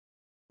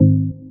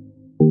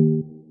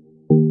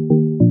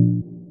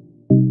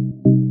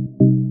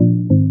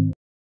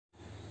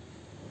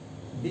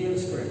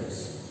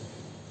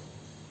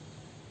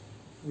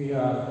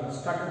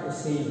started to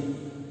see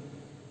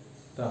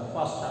the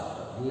first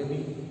chapter,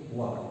 living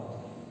world.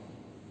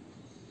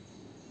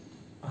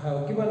 I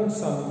have given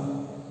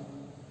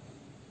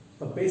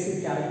the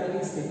basic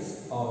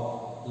characteristics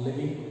of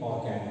living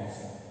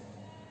organism,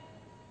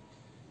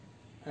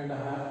 and I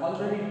have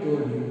already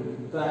told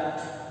you that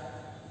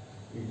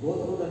you go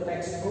through the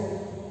textbook,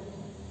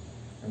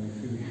 and if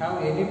you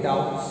have any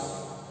doubts,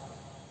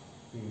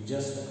 you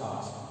just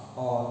ask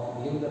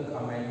or leave the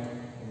comment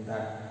in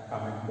that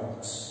comment box.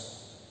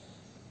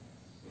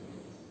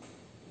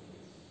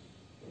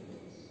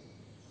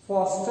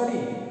 For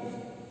study,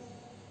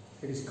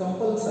 it is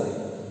compulsory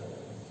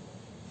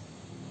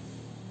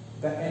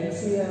the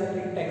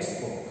NCERT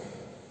textbook.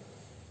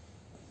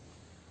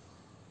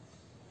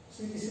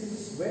 See, this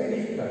is very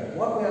difficult.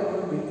 What we are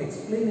going to be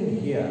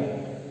explaining here,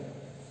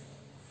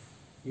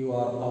 you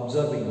are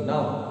observing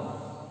now.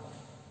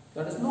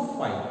 That is not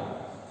fine,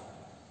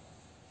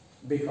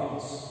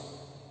 because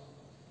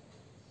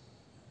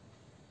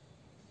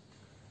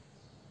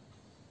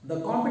the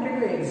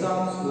competitive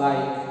exams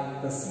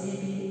like the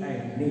CET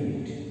and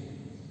NEET,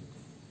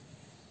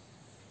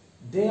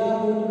 they are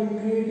going to be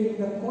creating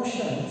the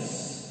questions,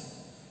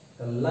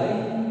 the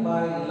line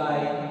by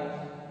line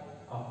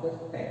of the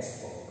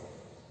textbook.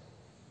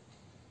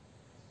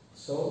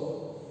 So,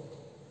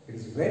 it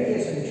is very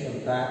essential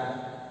that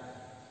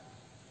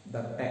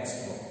the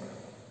textbook,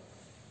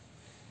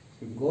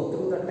 you go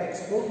through the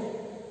textbook.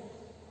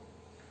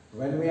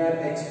 When we are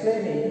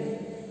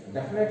explaining,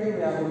 definitely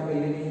we are going to be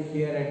living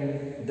here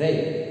and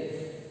there.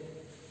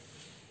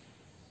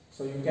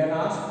 So you can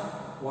ask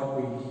what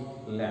we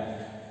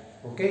left.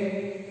 Okay?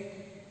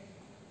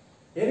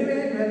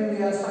 Anyway, when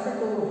we are started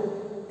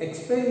to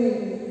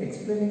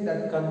explaining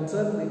that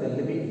concern with the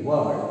living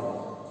world,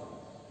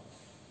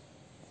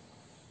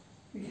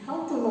 we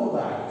have to know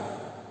that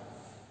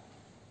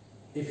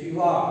if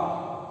you are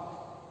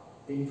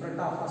in front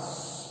of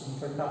us, in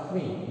front of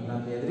me,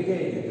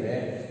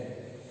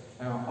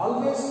 I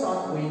always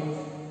start with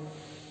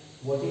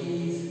what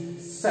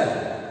is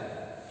cell.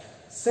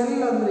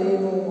 Cell andre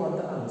enu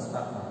anta nanu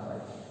start ಮಾಡ್ತಾ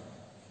ಇದ್ದೀನಿ.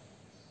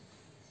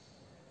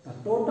 The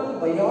total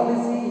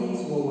biology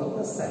is over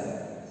the cell.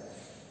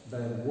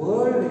 The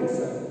world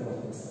itself is over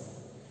the cell.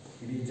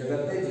 ಇಡೀ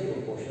ಜಗತ್ತೇ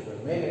ಜೀವಕೋಶದ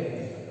ಮೇಲೆ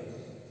ನಿಂತಿದೆ.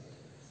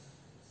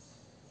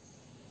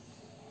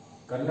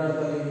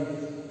 ಕನ್ನಡದಲ್ಲಿ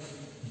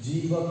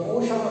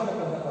ಜೀವಕೋಶ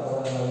ಅನ್ನತಕ್ಕಂಥ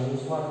ಪದವನ್ನು ನಾವು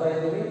ಯೂಸ್ ಮಾಡ್ತಾ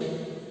ಇದ್ದೀವಿ.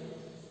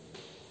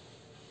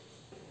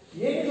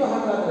 ಏನಿದು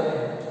ಹಾಗಾದ್ರೆ?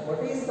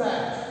 What is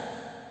that?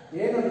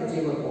 ಏನದು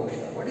ಜೀವಕೋಶ?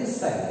 What is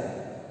cell?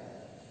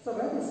 It's a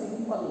very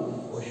simple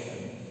question,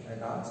 and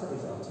answer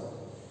is also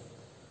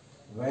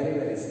very,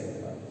 very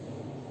simple.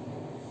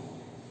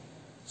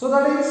 So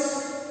that is,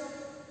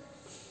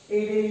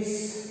 it is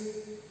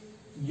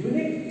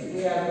unit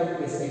we are going to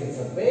be saying.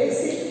 It's a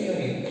basic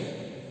unit.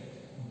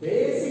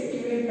 Basic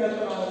unit ಅಂತ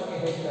ನಾವು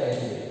ಹೇಳ್ತಾ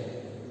ಇದ್ದೀವಿ.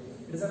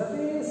 It is a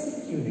basic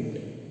unit.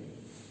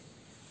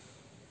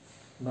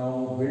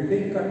 ನಾವು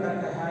building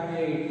ಕಟ್ಟಕ್ಕೆ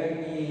ಹಾಗೆ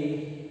ಇಟ್ಟಂಗಿ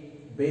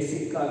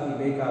basic ಆಗಿ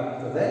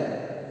ಬೇಕಾಗುತ್ತದೆ.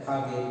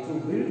 ಹಾಗೆ to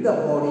build the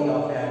body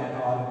of an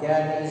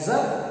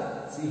organism.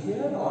 See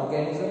here,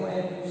 organism, I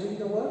am using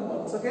the word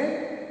once again.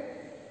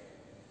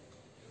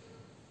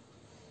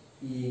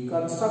 ಈ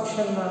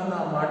ಕನ್ಸ್ಟ್ರಕ್ಷನ್ ಅನ್ನ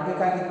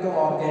ಮಾಡಬೇಕಾಗಿತ್ತು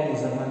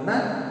ಆರ್ಗ್ಯಾನಿಸಮ್ ಅನ್ನ,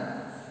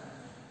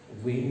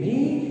 we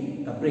need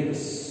the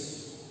bricks.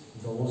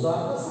 Those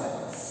are the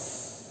cells.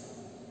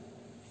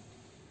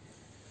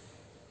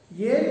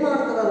 ಏನ್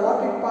ಮಾಡ್ತದ?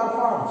 What it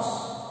performs?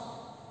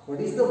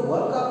 What is the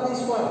work of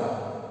this one?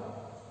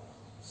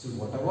 So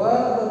whatever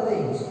the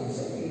things we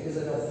say, it is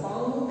a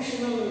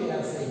functional, we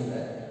are saying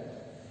that.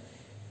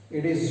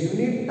 It is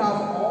unit of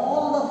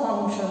all the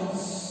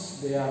functions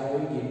they are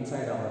going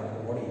inside our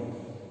body.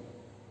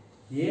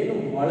 ಏನು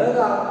ಒಳಗ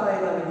ಆಗ್ತಾ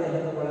ಇದ್ದಾವೆ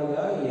ದೇಹದ ಒಳಗ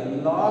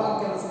ಎಲ್ಲಾ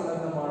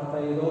ಕೆಲಸಗಳನ್ನು ಮಾಡ್ತಾ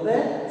ಇರೋದೇ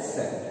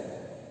cell.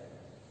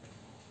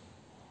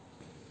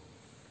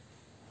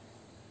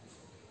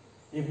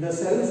 If the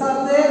cells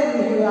are there,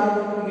 we are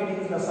going to get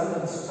into a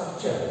certain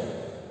structure.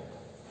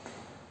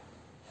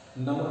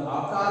 ನಮ್ಮ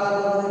ಆಕಾರ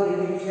ಬರೋದು,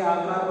 ಇಡೀ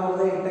ಆಕಾರ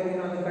ಬರೋದು, ಇಟ್ಟಂಗಿ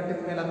ನಾವು ಕಟ್ಟಿದ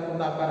ಮೇಲೆ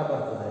ಅದಕ್ಕೊಂದು ಆಕಾರ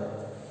ಬರ್ತದೆ.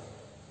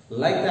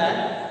 Like that,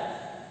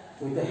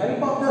 with the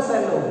help of the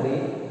cell only,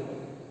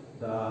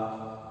 the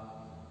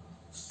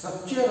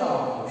structure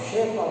of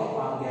shape of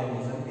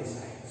organism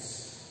decides.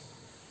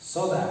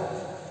 So that,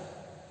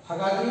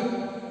 ಹಾಗಾಗಿ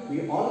we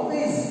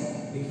always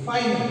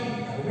define,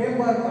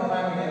 remember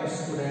parameter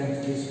students,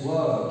 this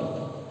word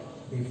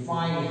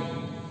define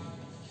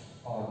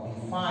or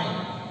define.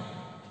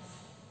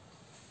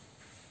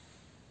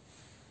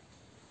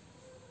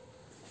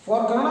 For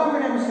Kannada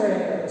medium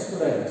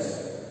students,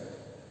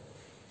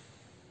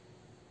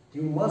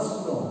 you must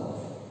know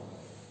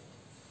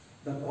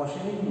the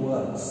questioning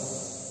words.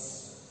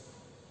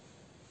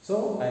 So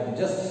I am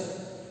just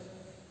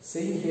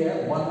saying here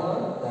one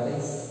word, that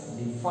is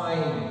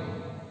define.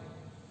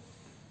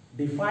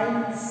 Define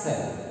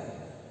cell.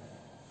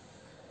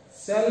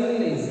 Cell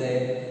is a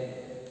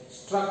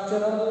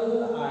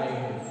structural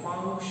and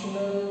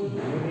functional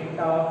unit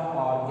of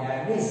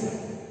organism.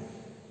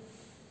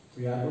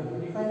 We are going to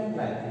define it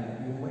like it.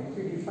 You might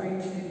be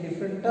defining in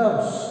different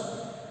terms.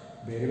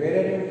 ಬೇರೆ ಬೇರೆ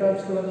new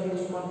ಟರ್ಮ್ಸ್ಗಳನ್ನು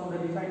use ಮಾಡಿಕೊಂಡು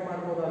define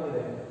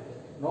ಮಾಡಬಹುದಾಗಿದೆ.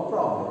 No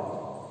problem.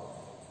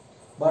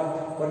 But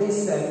what is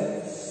cell?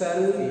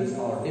 Cell is,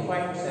 or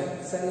defined cell.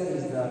 Cell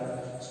is the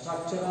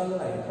structural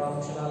and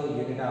functional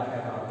unit of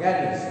an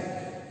organism.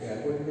 We are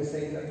going to be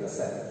saying that the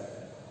cell.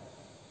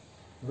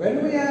 When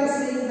we are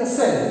saying the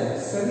cell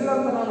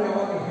ಅಂತ ನಾವು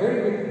ಯಾವಾಗ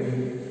ಹೇಳಿಬಿಟ್ವಿ,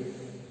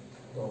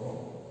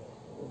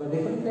 the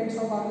different kinds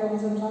of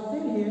organisms are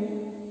there here.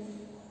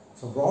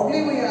 So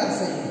broadly we are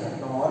saying that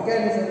ನಾವು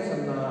organisms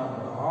ಅನ್ನು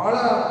ಬಹಳ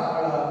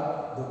ಬಹಳ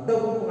ದೊಡ್ಡ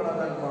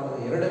ಗುಂಪುಗಳನ್ನಾಗಿ ಮಾಡೋದು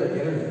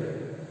ಎರಡು.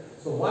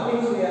 So one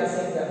is we are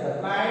saying that the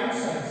plants,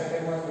 and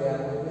second one we are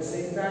going to be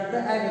saying that the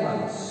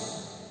animals.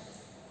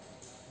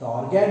 The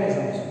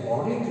organisms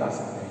broadly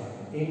classified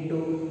into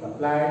the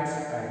plants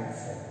and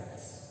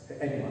the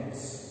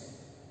animals.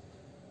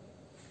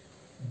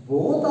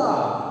 Both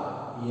are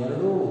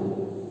ಎರಡು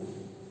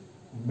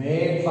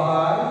made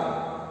by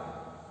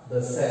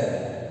the cell.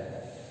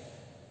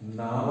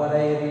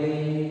 ನಾವರೇ ಇರಲಿ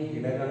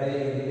ಗಿಡಗಳೇ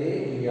ಇರಲಿ,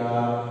 we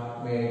are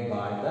made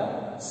by the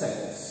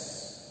cells.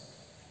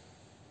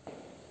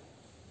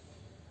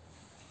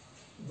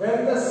 When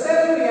the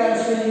cell we are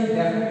saying,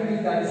 definitely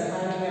that is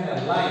having a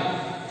life.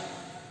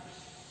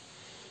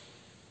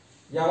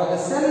 ಯಾವಾಗ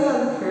cell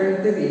ಅಂತ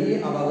ಹೇಳ್ತೀವಿ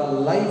ಅವಾಗ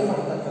life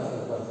ಅಂತ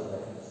ಕರೆದು ಬರ್ತದೆ.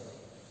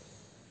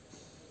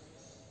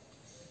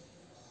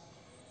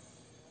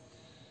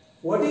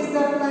 What is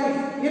that life?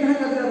 ಏನು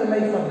ಹಾಗಾದ್ರೆ ಅದು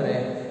ಲೈಫ್ ಅಂದ್ರೆ?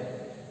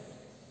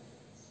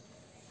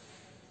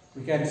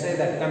 we can say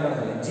that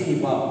ಕನ್ನಡದಲ್ಲಿ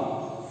ಜೀವ.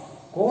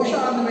 ಕೋಶ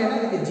ಅಂದಮೇಲೆ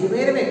ಅದಕ್ಕೆ ಜೀವ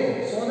ಇರಬೇಕು.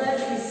 ಸೊ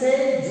ದಟ್ we say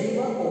ಜೀವ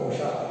ಕೋಶ.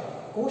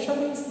 ಕೋಶ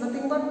means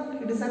nothing but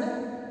it is an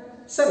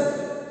cell,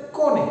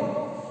 ಕೋಣೆ,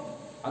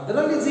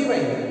 ಅದರಲ್ಲಿ ಜೀವ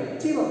ಇದೆ,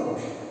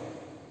 ಜೀವಕೋಶ.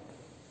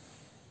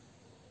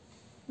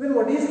 Then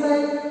what is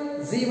life?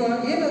 ಜೀವ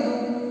ಏನದು?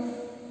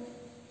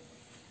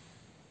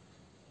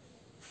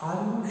 Are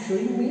you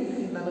showing me?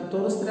 ನಾನು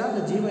ತೋರಿಸ್ತೀರಾ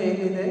ಅದು ಜೀವ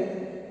ಎಲ್ಲಿದೆ?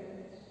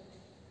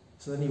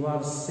 So then you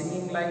are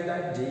singing like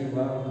that. ಜೀವ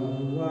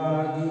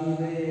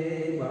ಹೂವಾಗಿದೆ,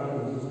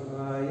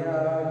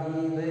 ಬಾಳುವಾಯಾಗಿದೆ.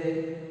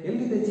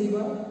 ಎಲ್ಲಿದೆ ಜೀವ?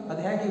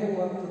 ಅದು ಹೇಗೆ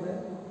ಹೂವಾಗ್ತದೆ?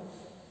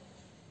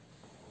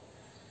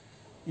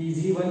 ಈ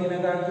ಜೀವ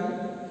ನಿನಗಾಗಿ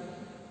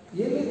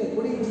ಎಲ್ಲಿದೆ?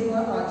 ಕೊಡಿ ಜೀವ,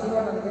 ಆ ಜೀವ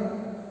ನನಗೆ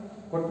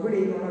ಕೊಟ್ಬಿಡಿ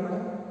ನೋಡೋಣ.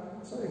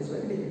 So it's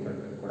very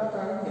difficult.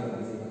 ಕೊಡಕ್ಕಾಗಂಗಿಲ್ಲ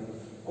ಜೀವ.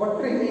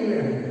 ಕೊಟ್ಟರೆ ನೀವೇ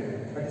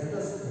ದಟ್ ಇಸ್ ದ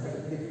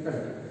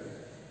ಡಿಫಿಕಲ್ಟ್.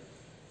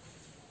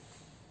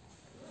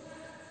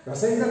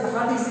 ರಸದಿಂದ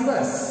ಹಾರ್ಟ್ ಈಸ್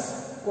ಯುವರ್ಸ್.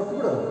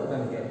 ಕೊಟ್ಬಿಡು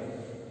ನನಗೆ.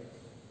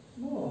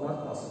 No, not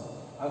possible.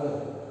 ಆಗಲ್ಲ.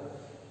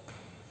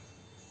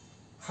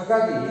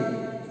 ಹಾಗಾಗಿ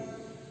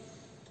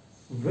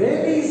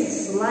where is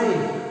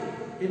life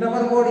in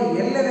our body?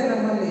 ಎಲ್ಲೆಡೆ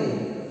ನಮ್ಮಲ್ಲಿ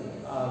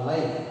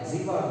ಲೈಫ್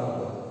ಜೀವ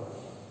ಅನ್ನೋದು?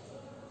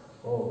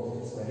 ಓ,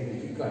 ಇಟ್ಸ್ ವೆರಿ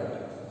ಡಿಫಿಕಲ್ಟ್.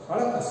 ಬಹಳ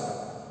ಕಷ್ಟ.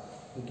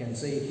 ಯು ಕ್ಯಾನ್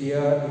ಸೇ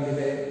ಹಿಯರ್,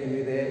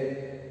 ಇಲ್ಲಿದೆ,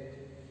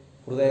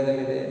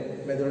 ಹೃದಯದಲ್ಲಿದೆ,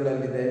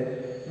 ಮೆದುಳಲ್ಲಿದೆ.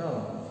 ನೋ,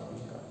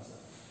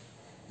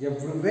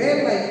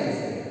 ಎವ್ರಿವೇರ್ ಲೈಫ್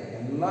ಇದೆ.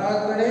 ಎಲ್ಲ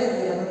ಕಡೆ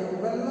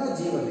ಎಲ್ಲ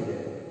ಜೀವನಿದೆ.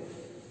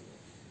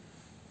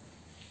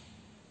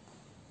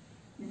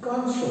 You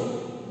corn show.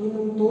 ನೀವು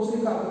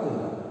ತೋರಿಸ್ಲಿಕ್ಕೆ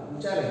ಆಗೋದಿಲ್ಲ.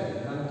 ಚಾಲೆಂಜ್.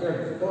 ನಾನು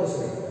ಕೇಳ್ತೀನಿ,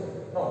 ತೋರಿಸ್ಲಿಕ್ಕೆ.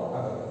 ನೋ,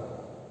 ಆಗಲ್ಲ.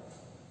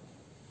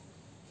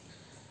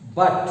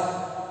 But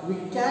we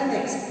can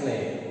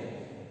explain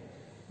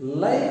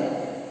life.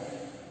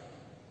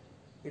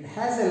 It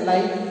has a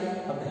life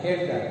of the head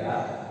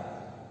that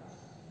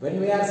when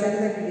we are saying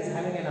that it is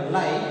having a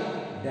life,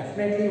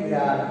 definitely we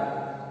are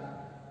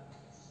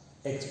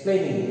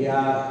explaining, we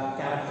are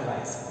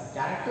characterizing.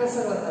 Characters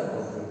are what?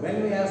 When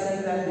we are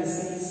saying that this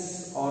is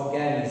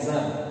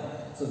organism,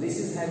 so this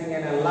is having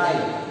a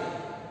life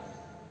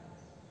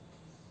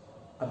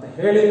of the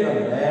head,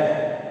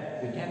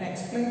 we can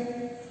explain.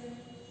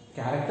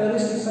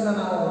 Characteristics ಅನ್ನು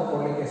ನಾವು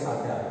ಕೊಡಲಿಕ್ಕೆ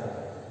ಸಾಧ್ಯ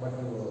ಆಗ್ತದೆ, but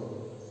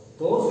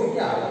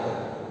ತೋರಿಸಲಿಕ್ಕೆ ಆಗುತ್ತೆ.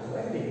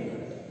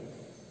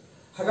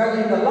 ಹಾಗಾಗಿ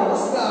in the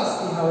last class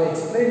we have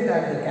explained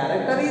that the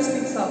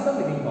characteristics of the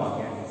living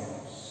organisms,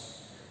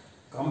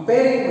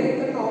 comparing with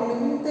the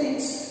non-living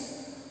things.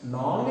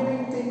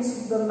 Non-living things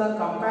ಇದನ್ನ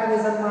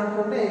comparison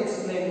ಮಾಡಿಕೊಂಡೆ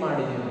explain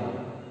ಮಾಡಿದ್ದೀವಿ ನಾವು.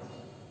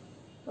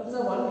 That is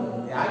one.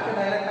 ಯಾಕೆ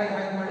ಡೈರೆಕ್ಟ್ ಆಗಿ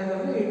ಹ್ಯಾಂಗ್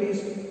ಮಾಡಿದ್ರು? It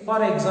is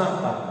for exam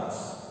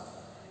purpose.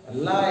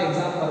 ಎಲ್ಲ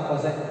exam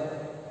purpose.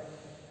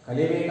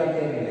 ಕಲಿಬೇಕಂತ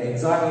ಏನಿಲ್ಲ,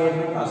 exam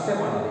ಏನ್ಬಿಟ್ಟು ಅಷ್ಟೇ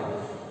ಮಾಡೋದು.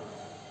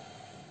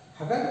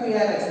 ಹಾಗಾಗಿ we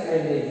are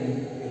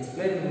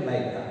explain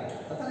like that.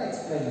 ಆ ಥರ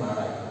explain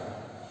ಮಾಡಾಗಿ.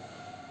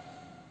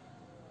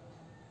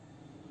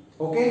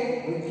 Okay,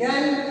 we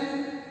can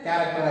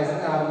characterise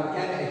R we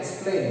can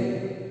explain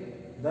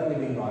the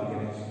living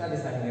organism that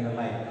is having a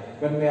life.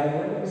 When we are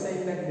going to be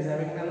saying that it is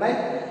having a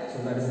life, so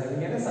that is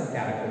having some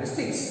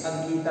characteristics.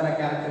 ಅದಕ್ಕೆ ಈ ತರ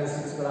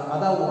characteristics ಗಳ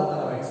ಅದಾವು ಅಂತ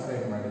ನಾವು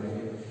explain ಮಾಡಿದ್ವಿ.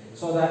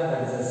 So that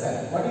is a cell.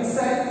 What is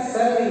cell?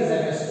 Cell is a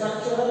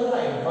structural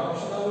and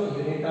functional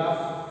unit of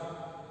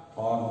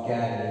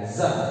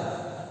organism.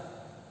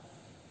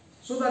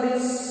 So that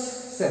is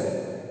cell.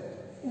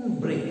 In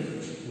brief,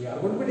 we are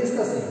going to be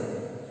discussing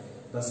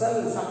the cell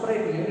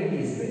separate unit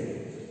is there.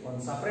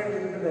 ಒಂದು separate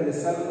ಯೂನಿಟ್ನಲ್ಲಿ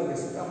cell ಬಗ್ಗೆ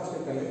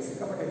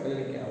ಸಿಕ್ಕಾಪಟ್ಟೆ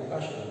ಕಲಿಯಲಿಕ್ಕೆ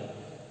ಅವಕಾಶ ಇದೆ.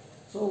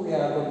 So we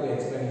are going to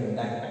explain in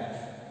that time.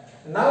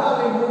 Now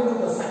we move to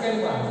the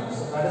second one.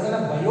 So that is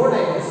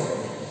biodiversity.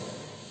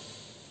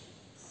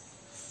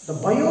 The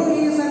bio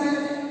is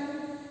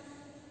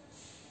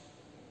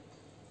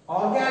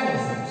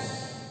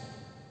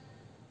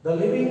The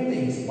living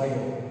things,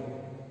 bio.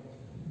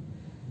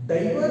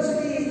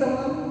 Diversity is the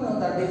one,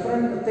 the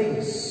different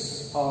things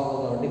or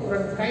the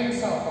different kinds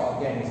of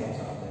organisms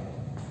are there.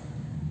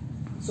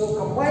 So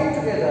combined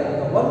together,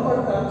 the one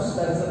word comes,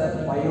 that is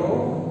the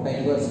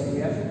biodiversity. We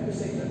have to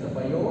say that the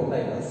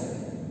biodiversity.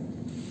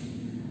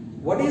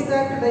 What is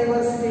that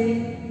diversity?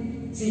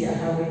 See, I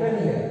have written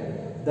here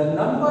the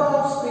number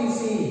of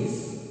species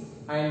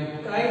and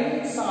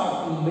kinds of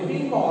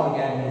living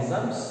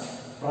organisms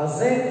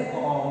present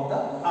on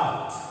the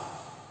earth.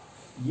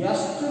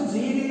 ಎಷ್ಟು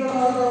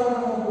ಜೀವಿಗಳಾದವು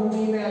ನಮ್ಮ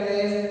ಭೂಮಿ ಮೇಲೆ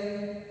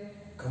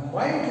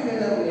combined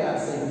together we are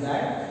saying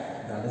that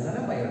is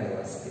a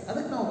biodiversity.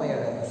 ಅದಕ್ಕೆ ನಾವು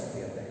biodiversity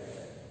ಅಂತ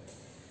ಹೇಳ್ತೇವೆ.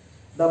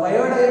 The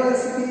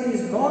biodiversity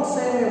is not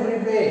same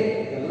everywhere.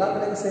 ಎಲ್ಲ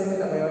ಕಡೆ ಸೇಮ್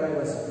ಇಲ್ಲ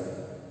biodiversity.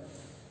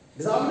 It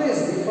is always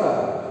differ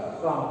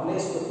from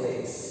place to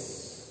place,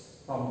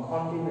 from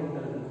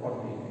continental to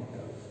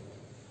continental.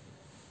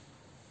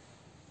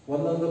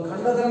 ಒಂದೊಂದು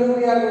ಖಂಡದಲ್ಲೂ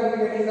we are going to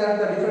be getting that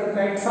the different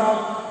kinds of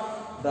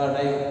the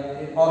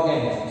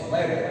organisms,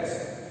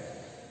 biodiversity.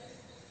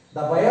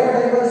 The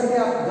biodiversity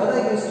of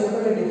Gadag is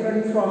totally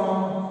different from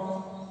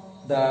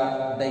the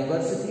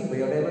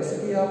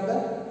biodiversity of the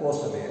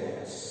coastal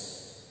areas.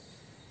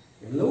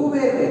 Low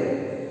area,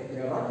 we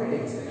are not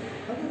getting same.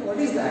 What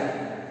is that?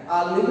 A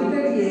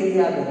limited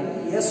area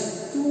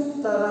ಎಷ್ಟು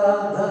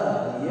ತರಹದ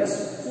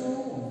ಎಷ್ಟು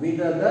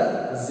ವಿಧದ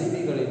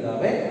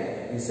ಜೀವಿಗಳಿದ್ದಾವೆ.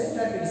 We say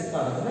that it is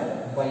called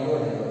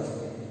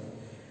biodiversity.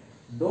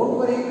 Don't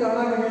worry,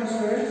 Kannada medium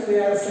students, we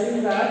are saying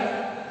that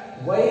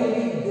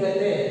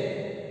ವೈವಿಧ್ಯತೆ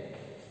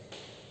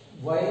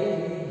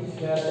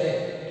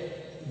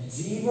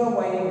ಜೀವ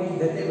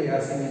ವೈವಿಧ್ಯತೆ we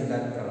are saying in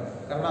that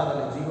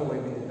ಕನ್ನಡದಲ್ಲಿ ಜೀವ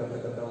ವೈವಿಧ್ಯತೆ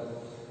ಅಂತಕ್ಕಂಥ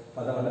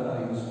ಪದವನ್ನು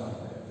ನಾವು ಯೂಸ್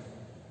ಮಾಡ್ತೇವೆ.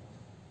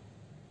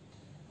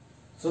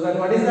 So that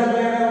what is that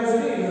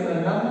biodiversity? It is the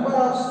number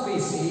of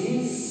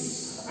species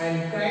and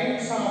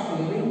kinds of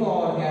living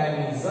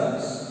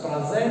organisms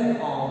present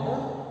on the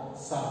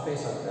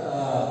surface of the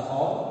earth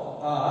or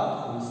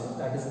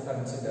that is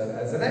considered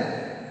as a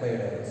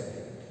biodiversity.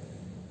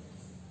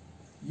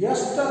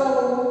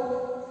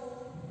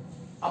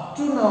 Up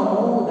to now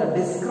the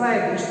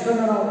described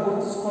ಇಷ್ಟನ್ನು ನಾವು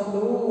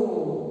ಗುರುತಿಸಿಕೊಂಡು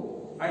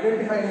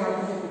identify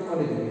ಮಾಡ್ಕೊಂಡು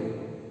ಕೂತ್ಕೊಂಡಿದ್ದೀವಿ.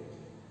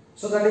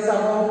 So that is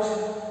about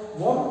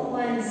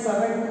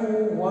 1.7 to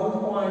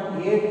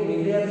 1.8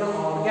 million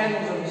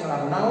organisms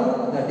are now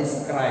the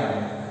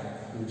described.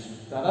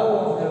 ಇಷ್ಟೆಲ್ಲವೂ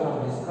ನಾವು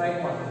describe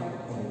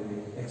ಮಾಡ್ಕೊಂಡಿದ್ದೀವಿ,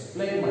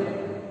 explain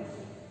ಮಾಡಿದ್ದೀವಿ.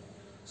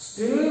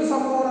 Still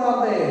some more are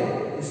there.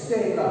 ಇಷ್ಟೇ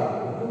ಇಲ್ಲ,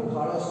 ಇನ್ನೂ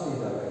ಬಹಳಷ್ಟು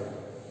ಇದ್ದಾವೆ.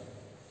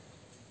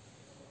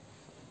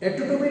 Yet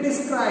to be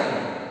described.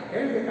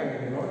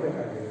 ಹೇಳ್ಬೇಕಾಗಿದೆ,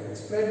 ನೋಡಬೇಕಾಗಿದೆ,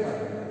 explain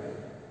ಮಾಡಬೇಕಾಗಿದೆ.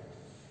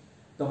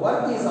 The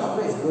work is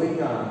always going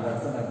on.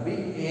 That's a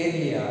big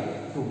area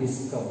to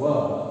discover,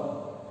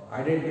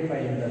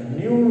 identifying the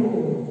new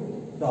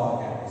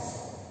organisms.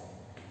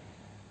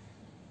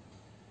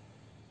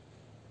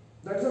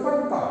 That's the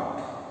one part.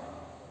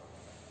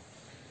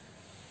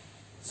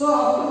 So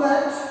after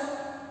that,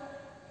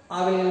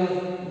 I will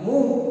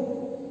move.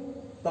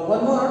 The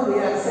one word we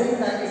are saying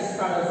that is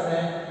called as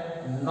a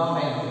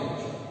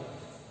nomenclature.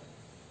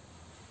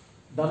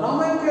 The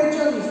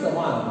nomenclature is the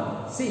one.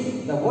 See,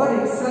 the word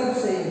itself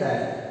saying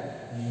that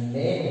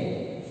name.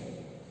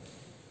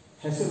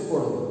 ಹೆಸರು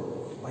ಕೊಡೋದು.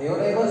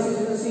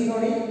 Biodiversity see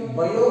ನೋಡಿ,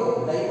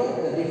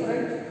 biodiversity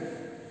different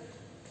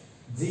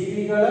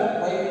ಜೀವಿಗಳ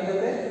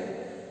ವೈವಿಧ್ಯತೆ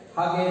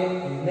ಹಾಗೆ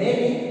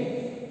naming.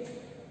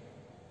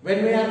 When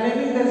we are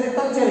naming, there is a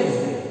culture is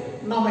there.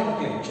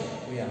 Nomenclature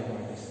we are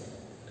going to see.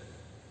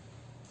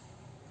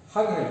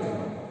 ಹಾಗೆ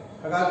ಹೇಳ್ತೀವಿ.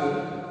 ಹಾಗಾಗಿ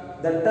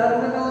the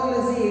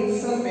terminology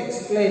itself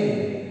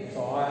explaining.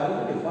 So I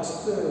already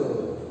first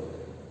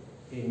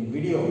in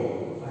video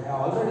I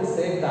have already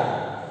said that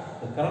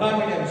the Kannada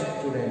medium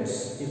students,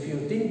 if you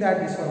think that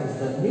this one is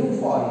the new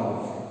for you,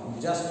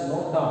 just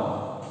note down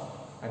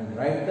and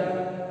write the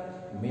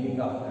meaning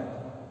of that.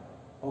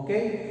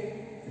 Okay?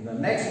 In the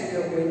next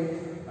video clip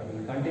I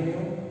will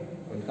continue.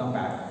 We'll come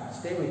back.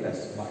 Stay with us.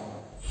 Bye.